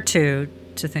there's her too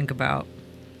to think about.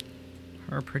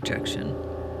 Her projection.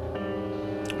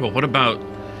 Well, what about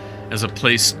as a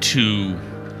place to,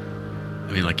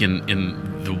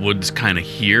 in the woods kind of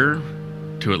here,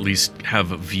 to at least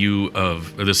have a view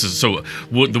of this is the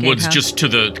woods gatehouse? just to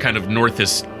the kind of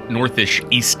northish,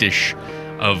 eastish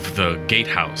of the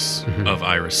gatehouse of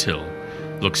Iris Hill.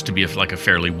 Looks to be a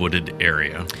fairly wooded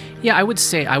area. Yeah, I would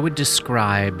say I would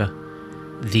describe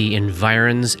the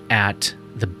environs at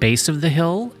the base of the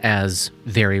hill as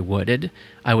very wooded.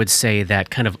 I would say that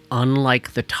kind of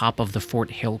unlike the top of the Fort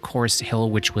Hillcourse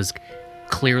Hill, which was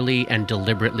clearly and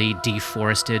deliberately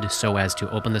deforested so as to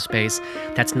open the space,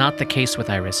 that's not the case with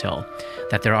Iris Hill.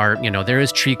 That there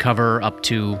is tree cover up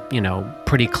to,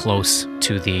 pretty close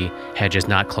to the hedges,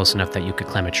 not close enough that you could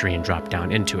climb a tree and drop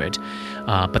down into it.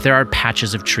 But there are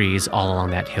patches of trees all along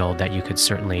that hill that you could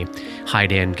certainly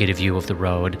hide in, get a view of the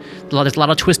road. There's a lot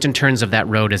of twists and turns of that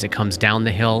road as it comes down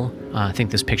the hill. I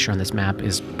think this picture on this map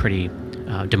is pretty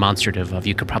demonstrative of.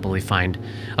 You could probably find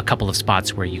a couple of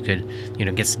spots where you could,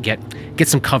 get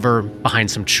some cover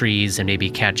behind some trees and maybe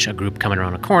catch a group coming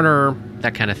around a corner,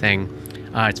 that kind of thing.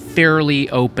 It's fairly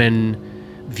open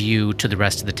view to the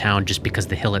rest of the town just because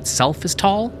the hill itself is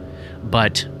tall.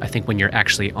 But I think when you're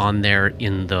actually on there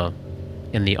in the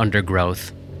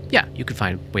undergrowth, yeah, you could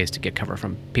find ways to get cover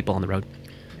from people on the road.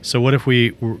 So what if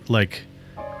we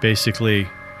basically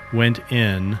went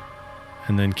in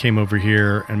and then came over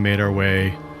here and made our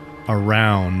way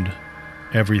around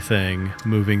everything,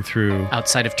 moving through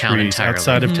Outside of town trees, entirely.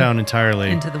 outside of town entirely,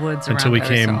 Into the woods until around we Iris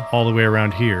came Hill. all the way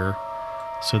around here,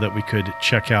 so that we could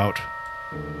check out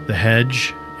the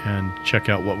hedge and check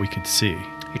out what we could see.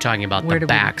 You're talking about Where the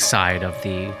do we- back side of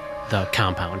the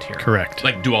compound here. Correct.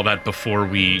 Do all that before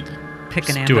we Pick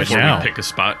an do it ambush. now. pick a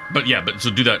spot. But so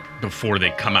do that before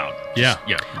they come out. Yeah.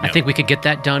 Yeah. I think we could get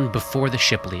that done before the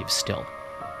ship leaves still.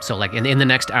 So in the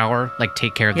next hour,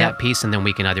 take care of Yep. that piece, and then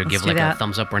we can either give do a that.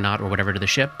 thumbs up or not or whatever to the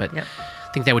ship. But Yep.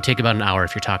 I think that would take about an hour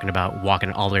if you're talking about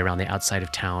walking all the way around the outside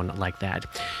of town like that.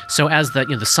 So as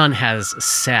the sun has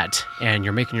set and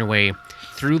you're making your way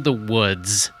through the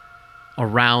woods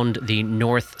around the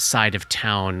north side of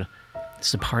town. This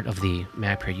is a part of the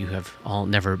map here you have all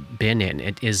never been in.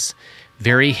 It is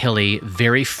very hilly,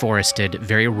 very forested,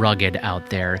 very rugged out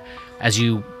there. As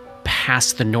you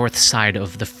pass the north side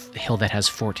of the hill that has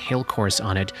Fort Hillcourse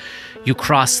on it, you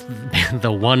cross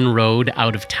the one road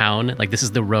out of town. Like, this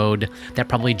is the road that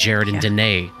probably Jared and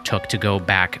Danae took to go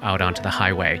back out onto the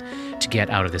highway to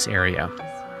get out of this area.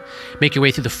 Make your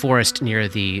way through the forest near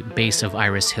the base of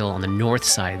Iris Hill on the north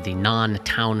side, the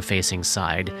non-town facing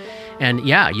side. And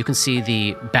yeah, you can see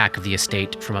the back of the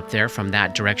estate from up there. From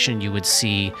that direction, you would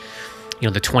see, the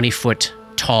 20-foot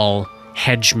tall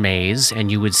hedge maze,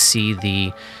 and you would see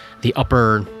the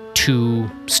upper 2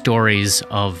 stories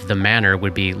of the manor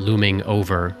would be looming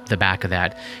over the back of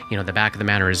that. The back of the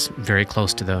manor is very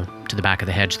close to the back of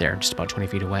the hedge there, just about 20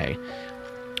 feet away.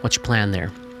 What's your plan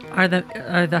there? Are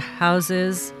the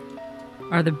houses,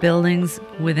 are the buildings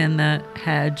within the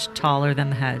hedge taller than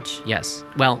the hedge? Yes.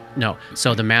 Well, no.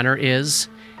 So the manor is,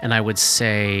 and I would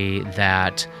say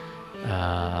that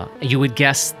you would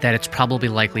guess that it's probably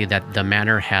likely that the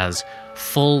manor has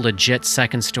full legit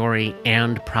second story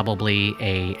and probably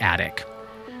a attic.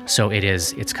 So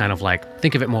it's kind of like,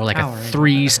 think of it more like a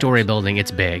 3-story building.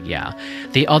 It's big, yeah.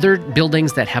 The other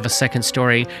buildings that have a second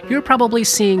story, you're probably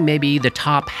seeing maybe the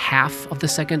top half of the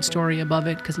second story above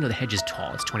it, because the hedge is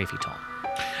tall. It's 20 feet tall.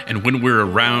 And when we're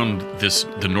around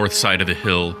the north side of the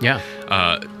hill,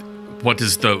 what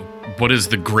is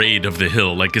the grade of the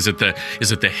hill? Like, is it the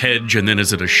hedge and then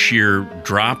is it a sheer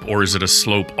drop, or is it a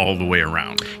slope all the way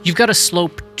around? You've got a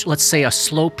slope, let's say a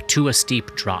slope to a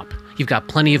steep drop. You've got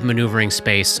plenty of maneuvering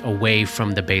space away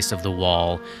from the base of the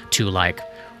wall to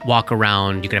walk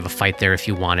around. You could have a fight there if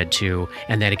you wanted to,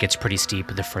 and then it gets pretty steep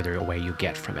the further away you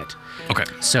get from it. Okay.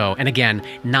 So, and again,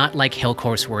 not like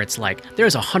Hillcourse where it's like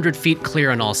there's 100 feet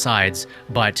clear on all sides,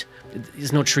 but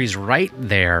there's no trees right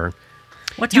there.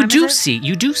 What time you do is it?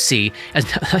 You do see, as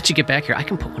now that you get back here, I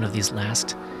can put one of these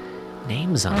last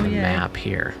names on the map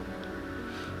here.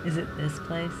 Is it this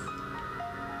place?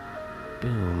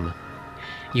 Boom.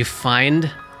 You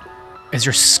find, as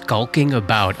you're skulking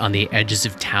about on the edges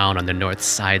of town on the north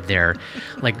side there,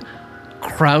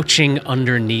 crouching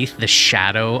underneath the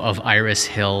shadow of Iris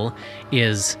Hill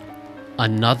is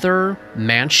another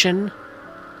mansion.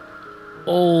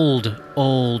 Old,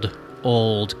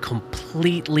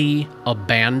 completely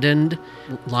abandoned,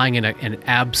 lying in an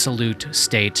absolute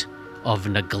state of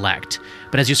neglect.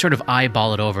 But as you sort of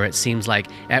eyeball it over, it seems like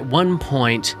at one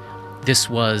point this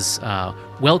was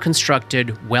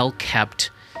well-constructed,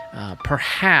 well-kept,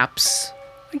 perhaps...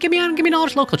 Give me a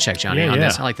knowledge local check, Johnny, on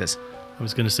this. I like this. I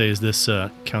was going to say, is this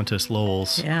Countess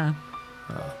Lowell's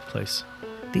place?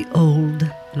 The old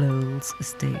Lowell's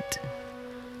estate.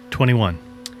 21.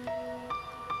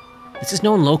 This is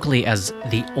known locally as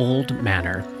the Old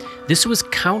Manor. This was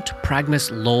Count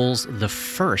Pragmus Lowell's the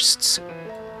First's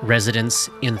residence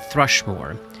in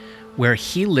Thrushmoor, where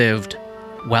he lived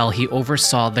while he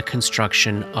oversaw the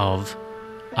construction of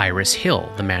Iris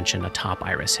Hill, the mansion atop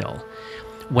Iris Hill.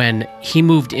 When he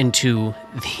moved into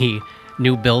the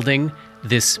new building,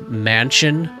 this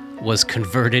mansion was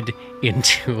converted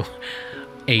into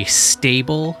a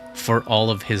stable for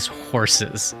all of his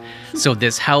horses. So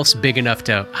this house, big enough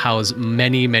to house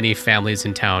many, many families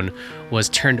in town, was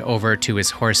turned over to his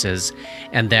horses.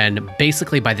 And then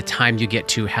basically by the time you get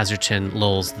to Hazerton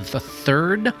Lowell's the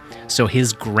third, so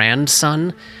his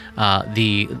grandson,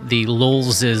 the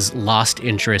Lowellses lost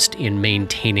interest in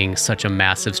maintaining such a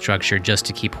massive structure just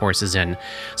to keep horses in.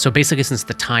 So basically since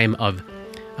the time of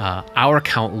our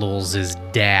Count Lowell's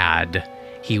dad,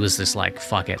 he was just like,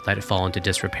 fuck it, let it fall into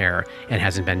disrepair, and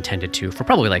hasn't been tended to for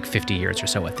probably 50 years or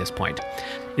so at this point.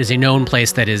 It is a known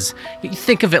place that is, you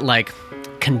think of it like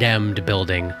condemned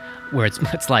building, where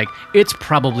it's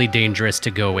probably dangerous to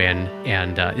go in,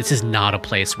 and this is not a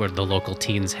place where the local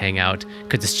teens hang out,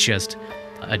 because it's just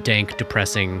a dank,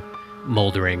 depressing,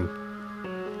 moldering,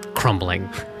 crumbling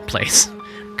place.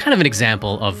 Kind of an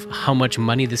example of how much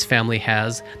money this family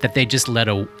has, that they just let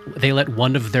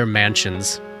one of their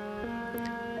mansions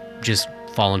just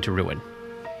fall into ruin.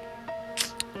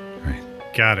 Right.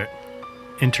 Got it.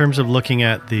 In terms of looking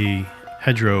at the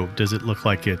hedgerow, does it look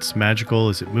like it's magical?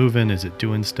 Is it moving? Is it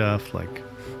doing stuff?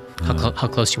 How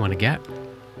close do you want to get?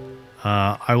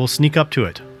 I will sneak up to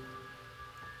it.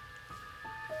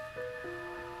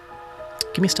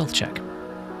 Give me a stealth check.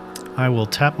 I will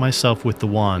tap myself with the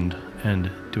wand and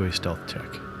do a stealth check.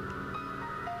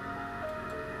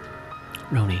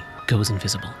 Roni goes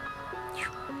invisible.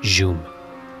 Zoom.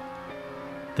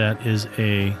 That is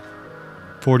a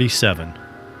 47.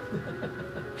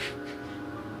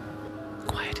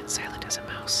 Quiet and silent as a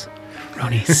mouse.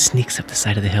 Roni sneaks up the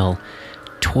side of the hill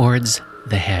towards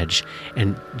the hedge.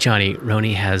 And Johnny,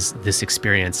 Roni has this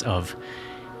experience of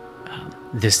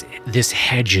this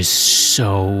hedge is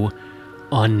so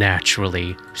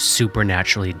unnaturally,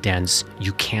 supernaturally dense.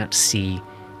 You can't see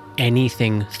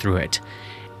anything through it.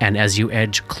 And as you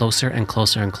edge closer and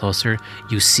closer and closer,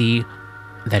 you see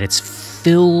that it's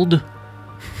filled,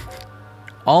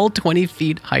 all 20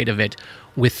 feet height of it,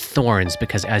 with thorns,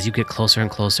 because as you get closer and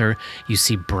closer, you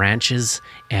see branches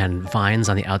and vines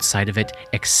on the outside of it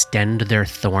extend their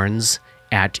thorns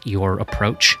at your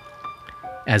approach,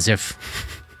 as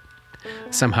if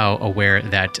somehow aware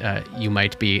that you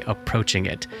might be approaching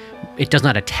it. It does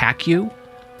not attack you,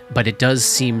 but it does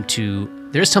seem to...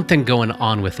 There's something going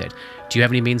on with it. Do you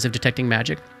have any means of detecting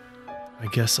magic? I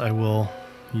guess I will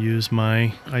use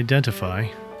my identify,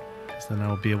 because then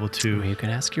I'll be able to... Or you can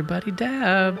ask your buddy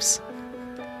Dabs.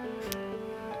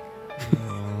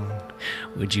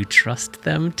 Would you trust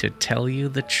them to tell you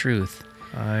the truth?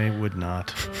 I would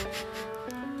not.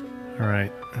 All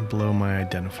right, and below my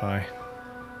identify.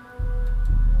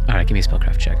 All right, give me a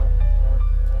spellcraft check.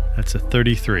 That's a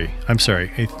 33. I'm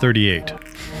sorry, a 38.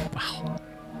 Wow.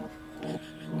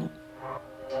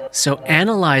 So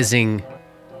analyzing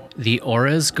the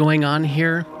auras going on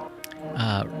here,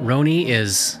 Roni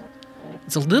is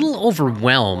a little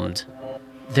overwhelmed.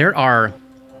 There are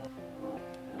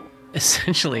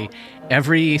essentially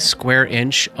every square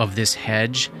inch of this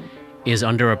hedge is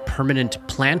under a permanent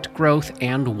plant growth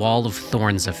and wall of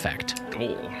thorns effect.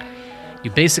 Oh. You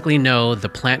basically know the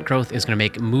plant growth is going to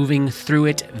make moving through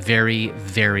it very,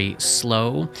 very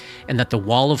slow, and that the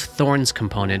wall of thorns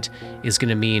component is going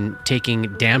to mean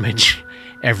taking damage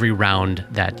every round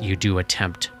that you do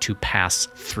attempt to pass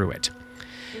through it.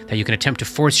 That you can attempt to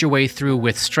force your way through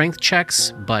with strength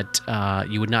checks, but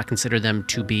you would not consider them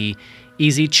to be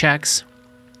easy checks.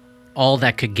 All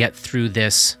that could get through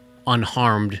this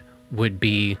unharmed would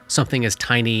be something as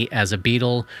tiny as a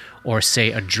beetle, or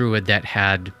say a druid that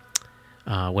had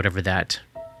whatever that,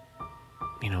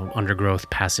 undergrowth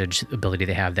passage ability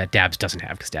they have that Dabs doesn't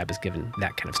have, because Dab has given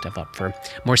that kind of stuff up for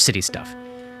more city stuff.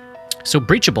 So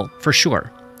breachable for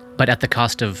sure, but at the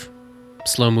cost of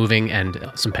slow moving and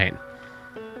some pain.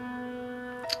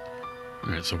 All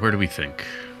right, so where do we think?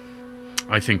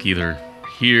 I think either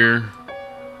here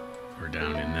or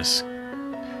down in this,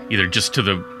 either just to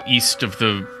the east of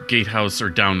the gatehouse or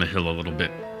down the hill a little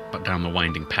bit, but down the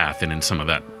winding path and in some of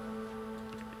that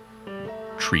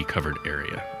tree-covered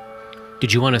area.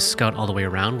 Did you want to scout all the way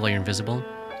around while you're invisible?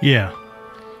 Yeah.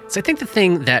 So I think the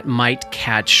thing that might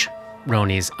catch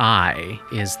Roni's eye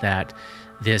is that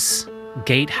this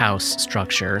gatehouse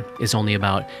structure is only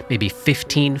about maybe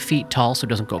 15 feet tall, so it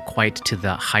doesn't go quite to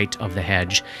the height of the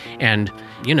hedge. And,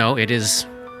 it is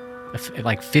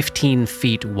like 15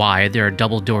 feet wide. There are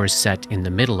double doors set in the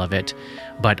middle of it,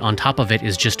 but on top of it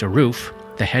is just a roof.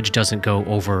 The hedge doesn't go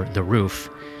over the roof.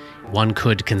 One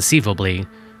could conceivably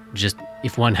just,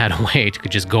 if one had a way,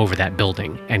 could just go over that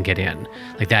building and get in.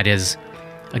 Like that is,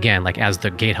 again, like as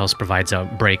the gatehouse provides a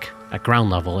break at ground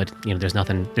level, there's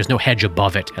no hedge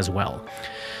above it as well.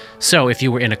 So if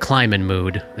you were in a climbing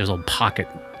mood, there's a little pocket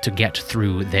to get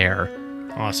through there.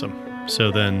 Awesome.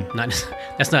 So then...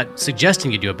 That's not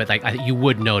suggesting you do it, but you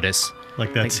would notice.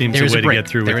 That seems a way to get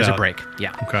through There without... is a break,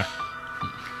 yeah. Okay.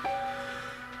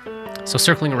 So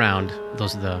circling around,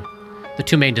 those are the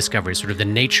two main discoveries, sort of the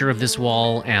nature of this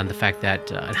wall and the fact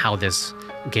that and how this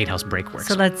gatehouse break works.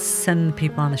 So let's send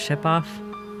people on the ship off.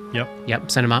 Yep,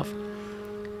 send them off.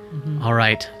 Mm-hmm. All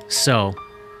right, so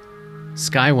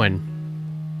Skywyn.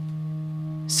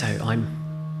 So I'm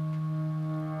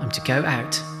to go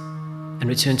out and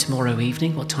return tomorrow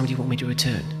evening. What time do you want me to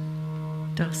return?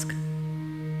 Dusk.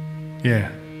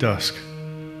 Yeah, dusk.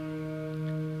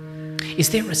 Is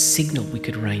there a signal we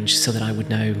could arrange so that I would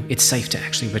know it's safe to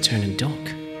actually return and dock?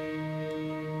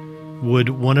 Would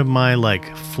one of my,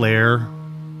 flare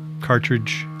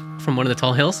cartridge... From one of the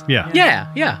tall hills? Yeah.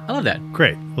 Yeah, I love that.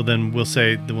 Great. Well, then we'll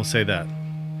say that.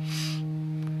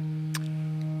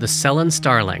 The Sullen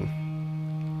Starling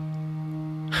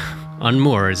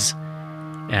unmoors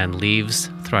and leaves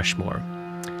Thrushmoor.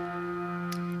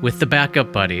 With the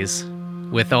backup buddies,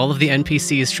 with all of the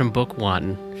NPCs from Book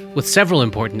 1, with several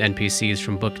important NPCs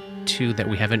from Book 2 that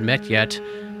we haven't met yet,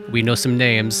 we know some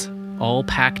names, all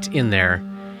packed in there,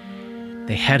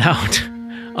 they head out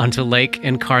onto Lake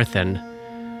and Carthen.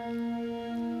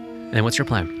 And then what's your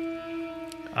plan?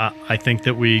 I think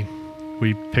that we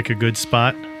pick a good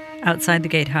spot. Outside the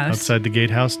gatehouse. Outside the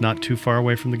gatehouse, not too far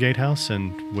away from the gatehouse,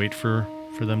 and wait for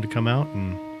them to come out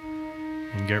and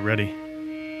get ready.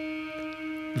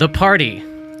 The party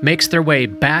makes their way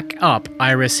back up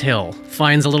Iris Hill,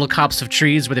 finds a little copse of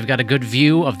trees where they've got a good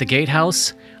view of the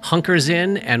gatehouse, hunkers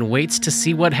in, and waits to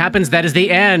see what happens. That is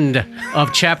the end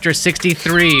of chapter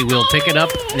 63. We'll pick it up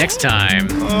next time.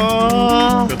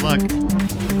 Good luck.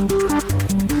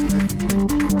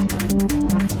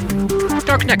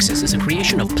 Dark Nexus is a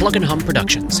creation of Plug and Hum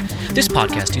Productions. This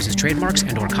podcast uses trademarks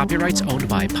and/or copyrights owned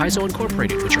by Paizo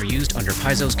Incorporated, which are used under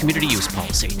Paizo's community use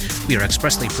policy. We are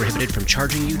expressly prohibited from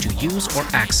charging you to use or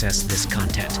access this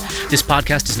content. This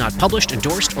podcast is not published,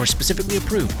 endorsed, or specifically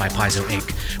approved by Paizo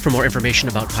Inc. For more information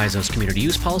about Paizo's community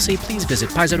use policy, please visit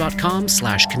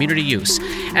paizo.com/communityuse.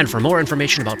 And for more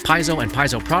information about Paizo and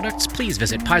Paizo products, please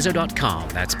visit paizo.com.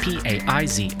 That's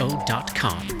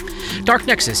PAIZO.com. Dark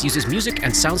Nexus uses music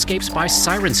and soundscapes by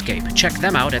Sirenscape. Check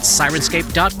them out at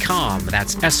sirenscape.com.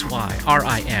 That's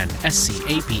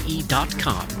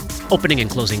SYRINSCAPE.com. Opening and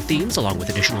closing themes, along with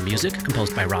additional music,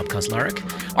 composed by Rob Kozlarek.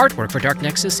 Artwork for Dark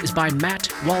Nexus is by Matt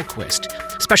Walquist.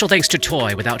 Special thanks to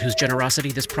Toy, without whose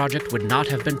generosity this project would not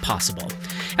have been possible.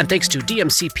 And thanks to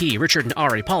DMCP, Richard and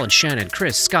Ari, Paul and Shannon,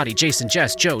 Chris, Scotty, Jason,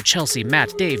 Jess, Joe, Chelsea,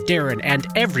 Matt, Dave, Darren, and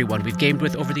everyone we've gamed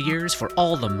with over the years for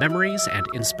all the memories and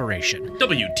inspiration.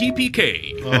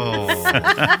 WTPK. Oh,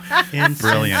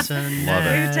 Brilliant. Love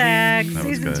it. Tag. That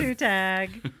was Season good. 2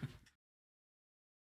 tag.